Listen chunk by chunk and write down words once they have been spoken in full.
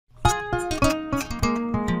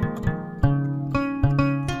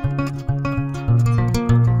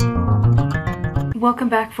welcome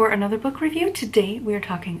back for another book review. Today we are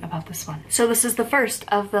talking about this one. So this is the first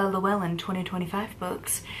of the Llewellyn 2025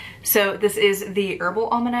 books. So this is the Herbal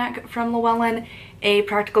Almanac from Llewellyn, a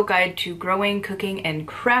practical guide to growing, cooking, and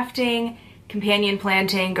crafting, companion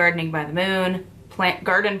planting, gardening by the moon,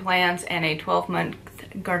 garden plans, and a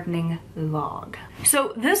 12-month gardening log.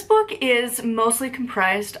 So this book is mostly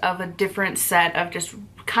comprised of a different set of just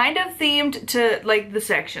kind of themed to like the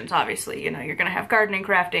sections. Obviously, you know, you're gonna have gardening,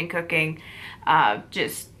 crafting, cooking,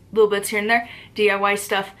 just little bits here and there, DIY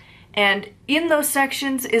stuff. And in those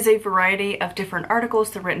sections is a variety of different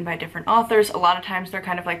articles. They're written by different authors. A lot of times they're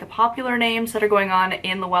kind of like the popular names that are going on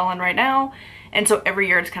in Llewellyn right now. And so every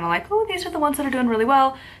year it's kind of like, oh, these are the ones that are doing really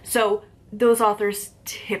well. So those authors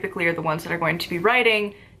typically are the ones that are going to be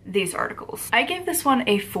writing these articles. I gave this one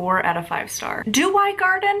a 4 out of 5 star. Do I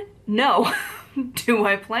garden? No. Do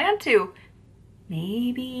I plan to?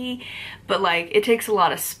 Maybe. But like, it takes a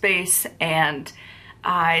lot of space, and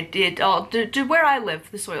where I live,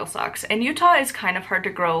 the soil sucks. And Utah is kind of hard to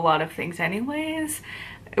grow a lot of things anyways.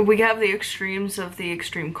 We have the extremes of the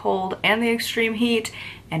extreme cold and the extreme heat,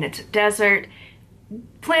 and it's a desert.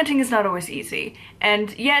 Planting is not always easy.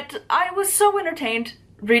 And yet I was so entertained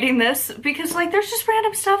reading this because like there's just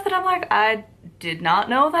random stuff that I'm like, I did not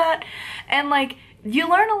know that. And like you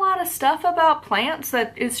learn a lot of stuff about plants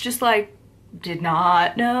that it's just like, did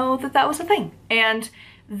not know that that was a thing. And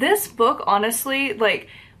this book, honestly, like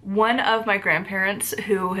one of my grandparents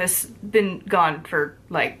who has been gone for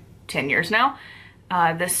like 10 years now,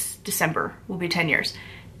 this December will be 10 years,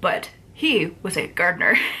 but he was a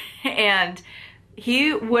gardener and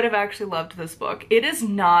he would have actually loved this book. It is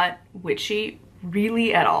not witchy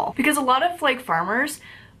really at all, because a lot of like farmers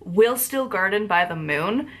will still garden by the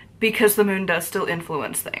moon because the moon does still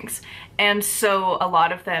influence things. And so a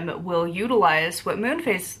lot of them will utilize what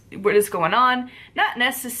is going on. Not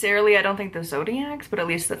necessarily, I don't think the zodiacs, but at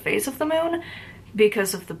least the phase of the moon,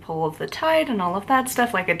 because of the pull of the tide and all of that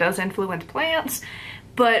stuff. Like it does influence plants,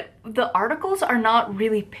 but the articles are not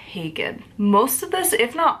really pagan. Most of this,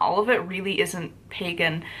 if not all of it, really isn't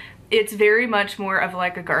pagan. It's very much more of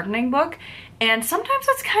like a gardening book. And sometimes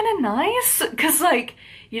it's kind of nice because like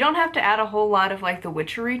you don't have to add a whole lot of like the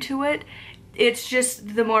witchery to it. It's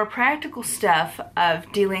just the more practical stuff of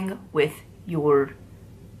dealing with your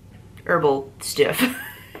herbal stuff.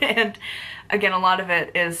 And again, a lot of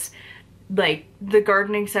it is like the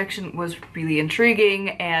gardening section was really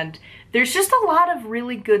intriguing, and there's just a lot of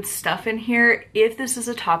really good stuff in here if this is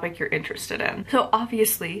a topic you're interested in. So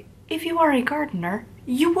obviously, if you are a gardener,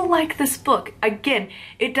 you will like this book. Again,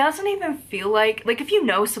 it doesn't even feel like if you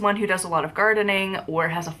know someone who does a lot of gardening or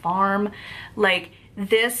has a farm, like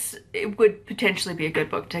this, it would potentially be a good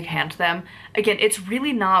book to hand them. Again, it's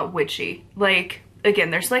really not witchy. Like, again,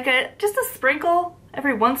 there's like just a sprinkle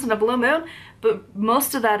every once in a blue moon, but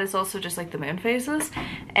most of that is also just like the moon phases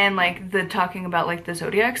and like the talking about like the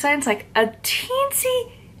zodiac signs, like a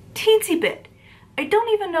teensy bit. I don't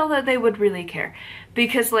even know that they would really care,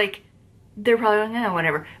 because like they're probably like, eh,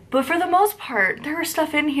 whatever. But for the most part, there are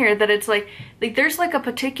stuff in here that it's like there's like a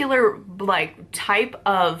particular like type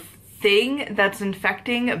of thing that's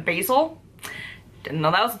infecting basil. Didn't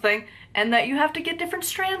know that was a thing. And that you have to get different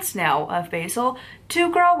strands now of basil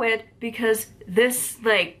to grow it, because this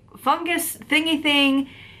like fungus thingy thing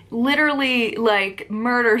literally like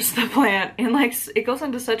murders the plant, and like it goes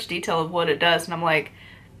into such detail of what it does, and I'm like,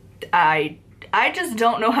 I just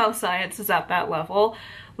don't know how science is at that level.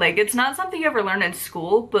 Like, it's not something you ever learn in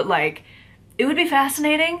school, but like it would be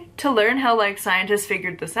fascinating to learn how like scientists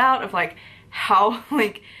figured this out, of like how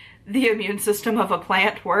like the immune system of a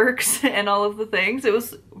plant works and all of the things. It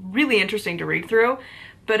was really interesting to read through,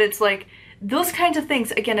 but it's like those kinds of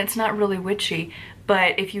things. Again, it's not really witchy,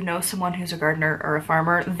 but if you know someone who's a gardener or a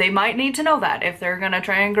farmer, they might need to know that if they're gonna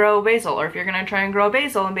try and grow basil, or if you're gonna try and grow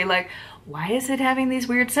basil and be like, why is it having these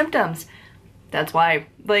weird symptoms? That's why.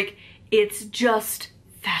 Like, it's just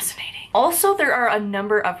fascinating. Also, there are a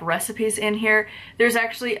number of recipes in here. There's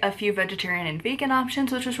actually a few vegetarian and vegan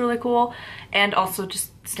options, which is really cool, and also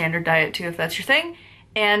just standard diet too, if that's your thing.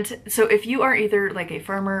 And so if you are either like a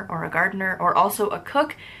farmer or a gardener or also a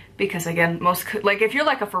cook, because again, like if you're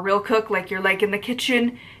like a for real cook, like you're like in the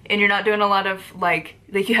kitchen and you're not doing a lot of like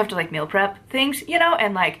you have to like meal prep things, you know,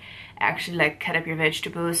 and like actually like cut up your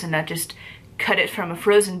vegetables and not just cut it from a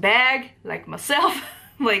frozen bag like myself.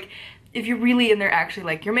 Like if you're really in there actually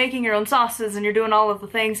like you're making your own sauces and you're doing all of the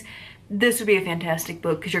things, this would be a fantastic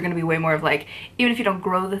book, because you're going to be way more of like, even if you don't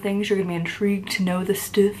grow the things, you're going to be intrigued to know the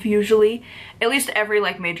stuff usually. At least every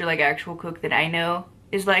like major like actual cook that I know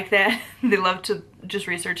is like that. They love to just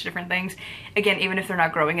research different things. Again, even if they're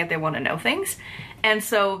not growing it, they want to know things. And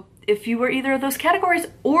so if you were either of those categories,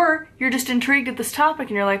 or you're just intrigued at this topic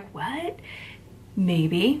and you're like, what?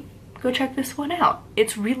 Maybe go check this one out.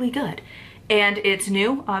 It's really good. And it's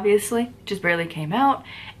new, obviously, just barely came out.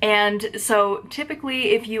 And so typically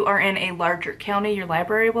if you are in a larger county, your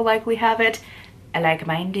library will likely have it. I like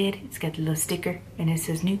mine did. It's got a little sticker and it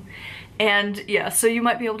says new. And yeah, so you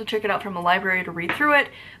might be able to check it out from a library to read through it,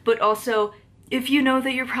 but also if you know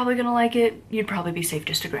that you're probably gonna like it, you'd probably be safe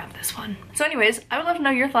just to grab this one. So anyways, I would love to know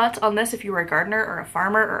your thoughts on this if you were a gardener or a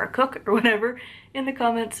farmer or a cook or whatever in the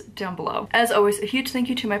comments down below. As always, a huge thank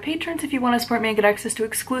you to my patrons. If you want to support me and get access to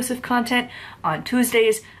exclusive content on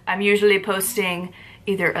Tuesdays, I'm usually posting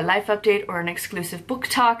either a life update or an exclusive book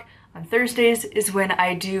talk. On Thursdays is when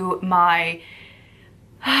I do my,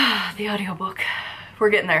 the audiobook. We're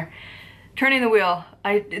getting there. Turning the Wheel.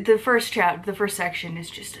 The first section is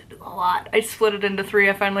just a lot. I split it into 3.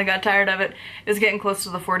 I finally got tired of it. It was getting close to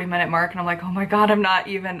the 40-minute mark and I'm like, oh my god, I'm not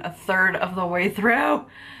even a third of the way through.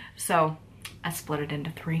 So I split it into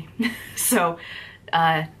 3. So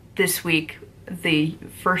this week, the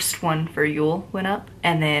first one for Yule went up,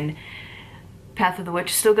 and then Path of the Witch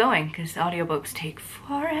is still going because audiobooks take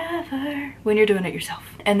forever when you're doing it yourself.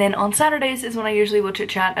 And then on Saturdays is when I usually will chit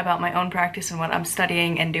chat about my own practice and what I'm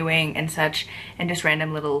studying and doing and such, and just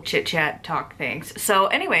random little chit chat talk things. So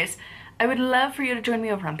anyways, I would love for you to join me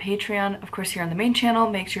over on Patreon. Of course, here on the main channel,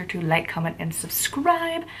 make sure to like, comment, and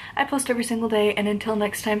subscribe. I post every single day, and until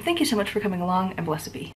next time, thank you so much for coming along, and blessed be.